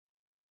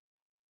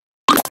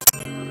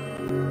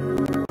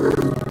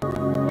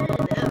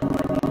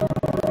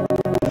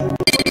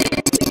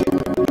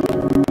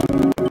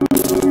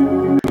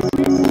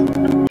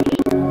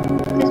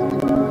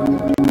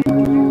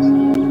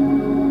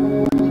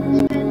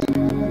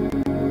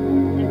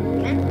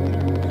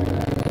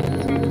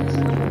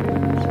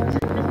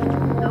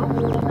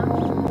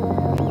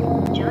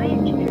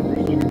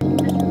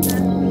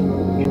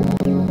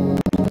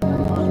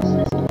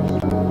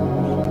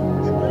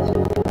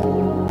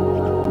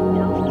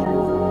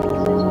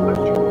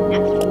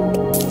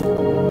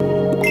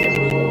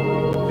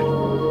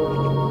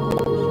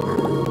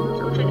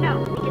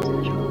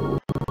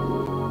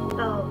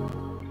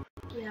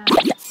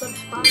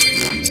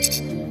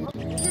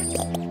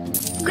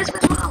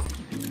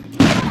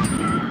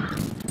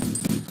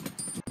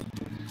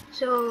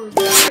So,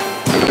 yes,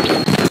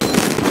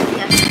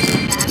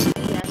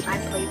 I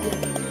played it.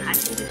 I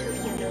think it's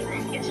a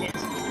and yes, it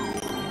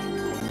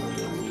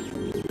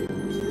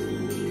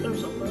was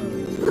so fun.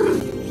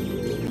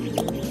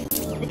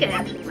 I think it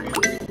actually might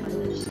help.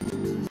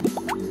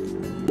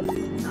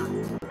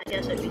 I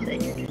guess I'd be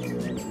saying you're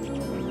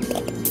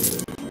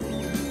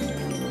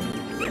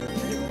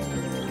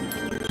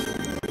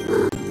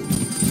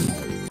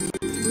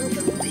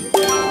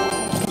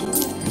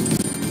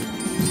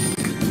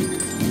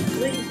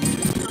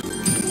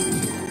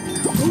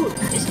ooh,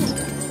 this is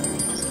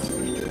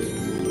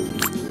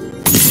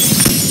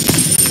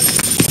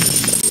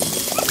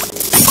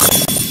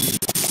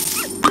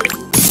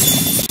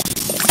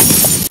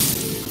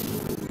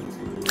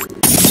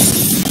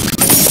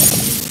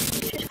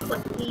just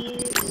click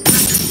these.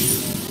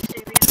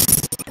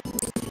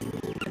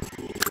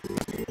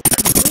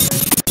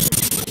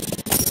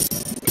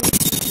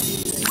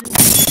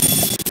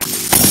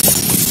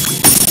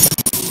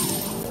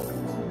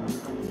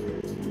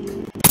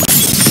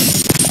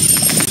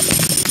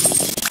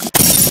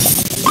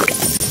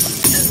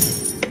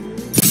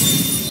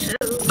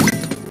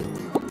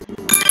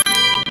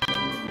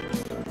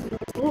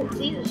 Ooh,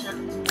 these are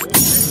some.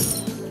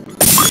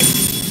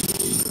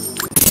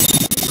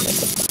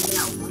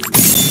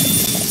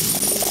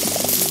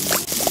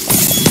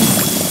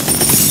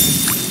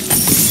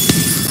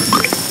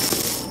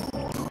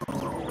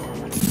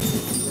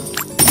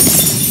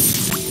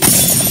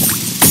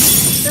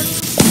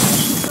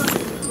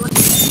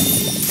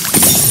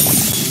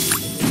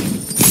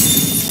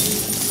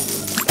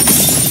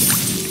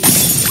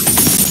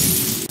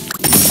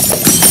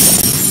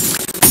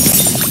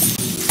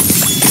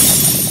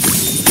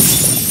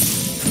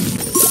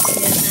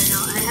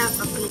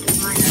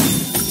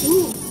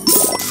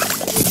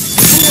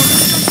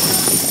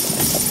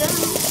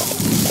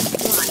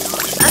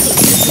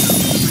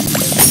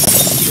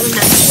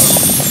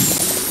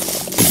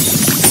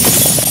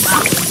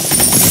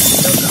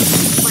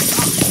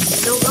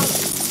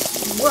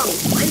 Whoa,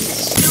 why is it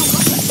still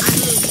going? I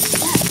mean,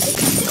 yeah,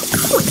 it's still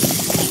going.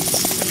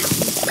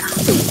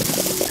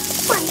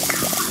 Oh my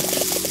god.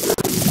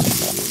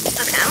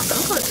 Okay, I'm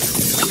close.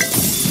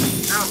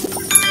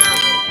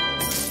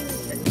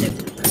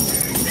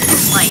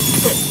 Like,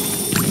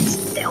 it's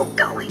still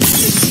going.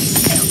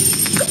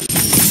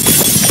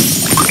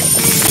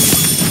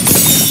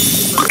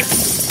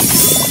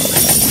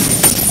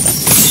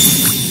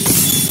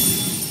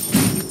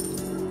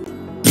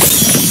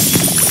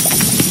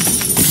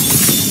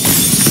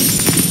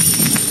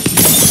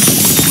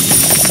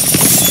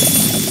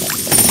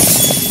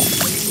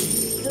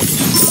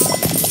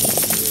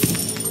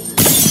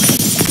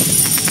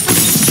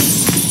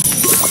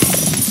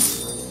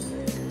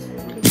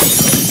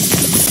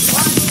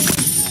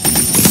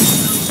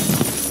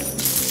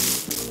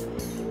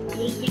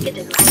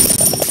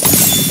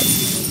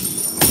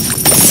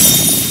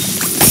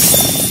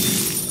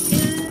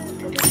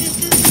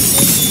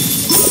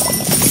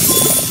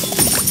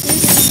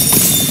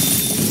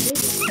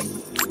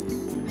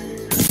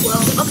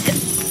 Well, okay.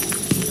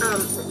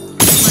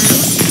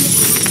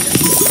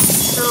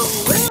 So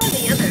where are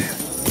the other?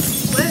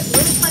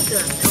 Where's like the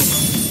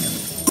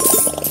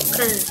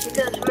because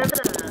remember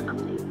the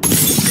update.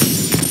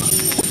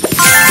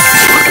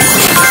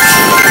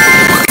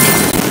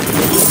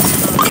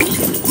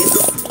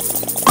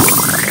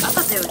 I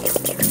thought they would give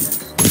me this.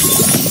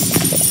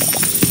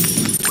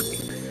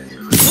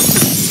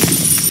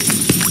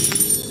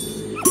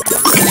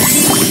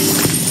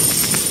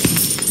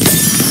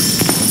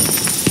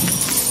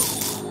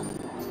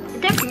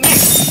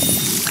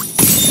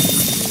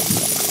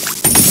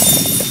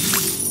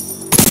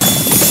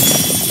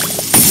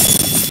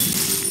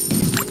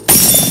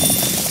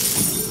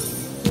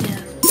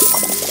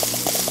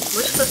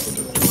 We're supposed to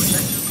do more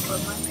lessons for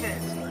my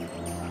parents.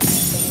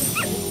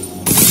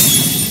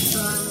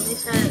 They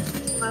said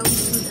if I was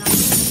to die,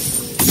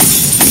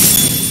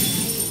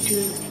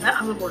 dude, that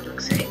hoverboard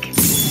looks sick.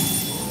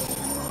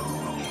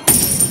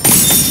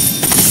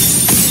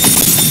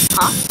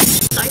 Huh?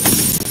 Sorry?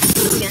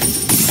 Do it again.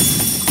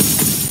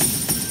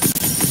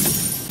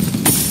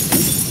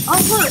 Oh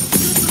look!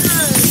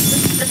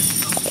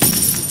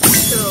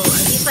 So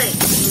are these like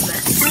new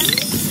best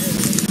friends?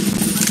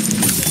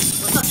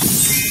 What's up?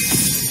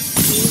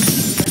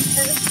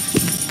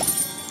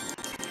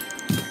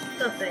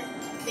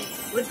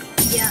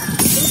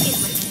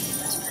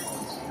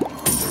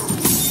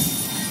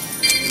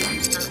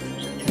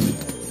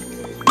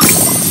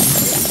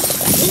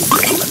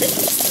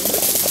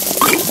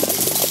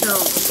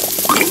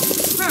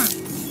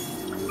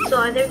 So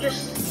are there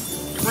just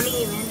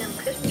 20 random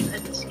Christmas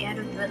presents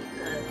scattered throughout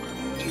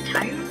the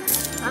entire map?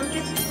 I'm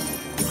guessing.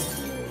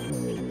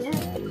 Yeah.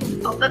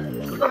 Oh, let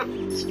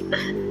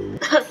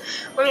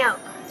me out.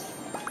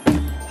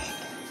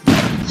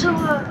 So,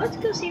 let's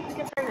go see if we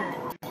can find that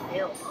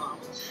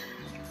mailbox.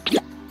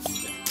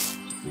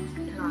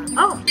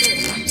 Oh, there it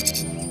is.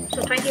 So,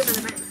 try here for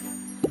the random.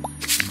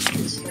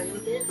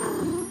 Send it.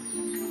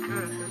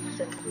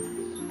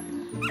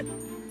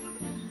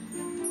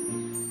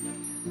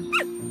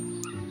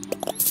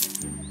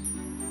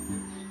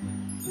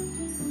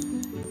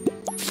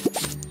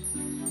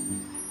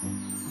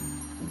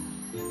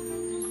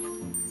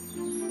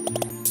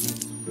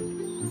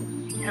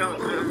 I don't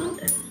know what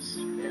that is.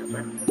 No,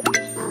 but...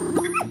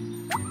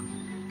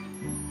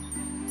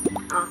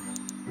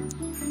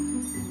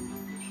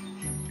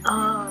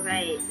 Oh,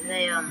 right.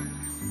 They,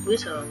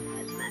 Russo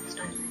has Max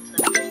Diamond, so...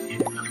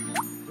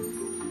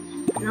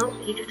 Nope,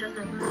 he just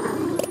doesn't know.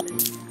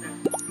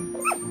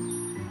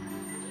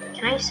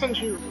 Can I send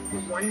you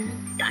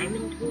 1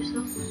 diamond,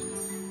 Russo?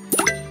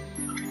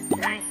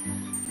 Can I?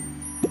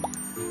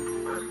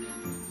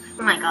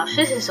 Oh my gosh,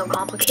 this is so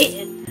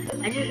complicated.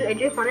 I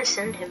just want to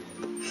send him.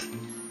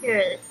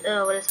 Here,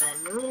 what is that?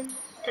 $1 million?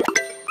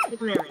 Take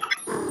 $1 million.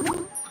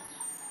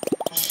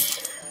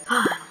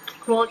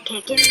 Well,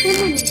 can't give him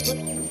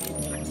anything.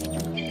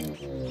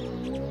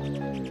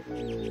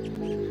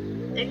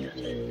 There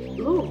goes it.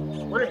 Ooh,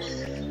 what is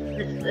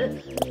this?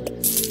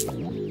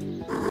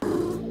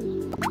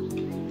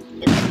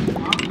 It's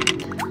locked.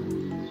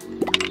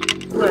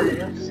 What did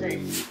it say?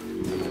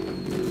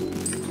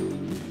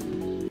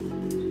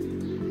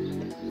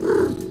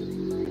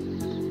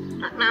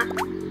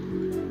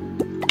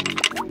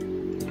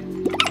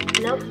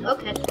 Nope,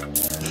 okay.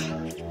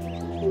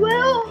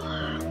 Well,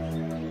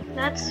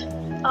 that's it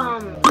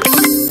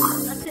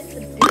for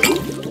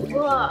today.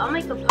 Well, I'll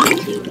make a part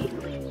 2 today,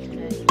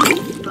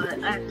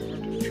 but I have to go to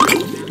the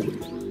training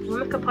now. We'll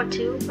make a part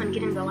 2 on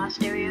getting the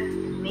last area,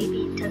 and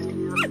maybe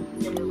testing out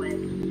the new egg.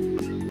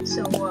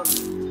 So,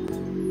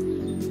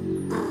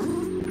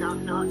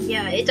 no,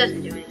 yeah, it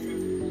doesn't do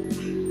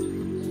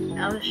anything.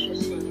 I was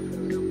just seeing if we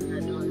would open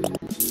that door.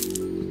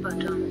 But,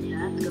 yeah, I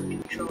have to go to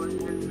control it,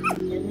 and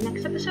in the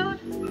next episode,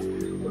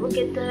 we'll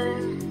get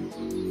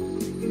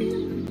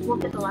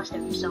the last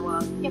episode. So,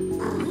 yeah.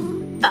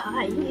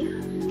 Bye.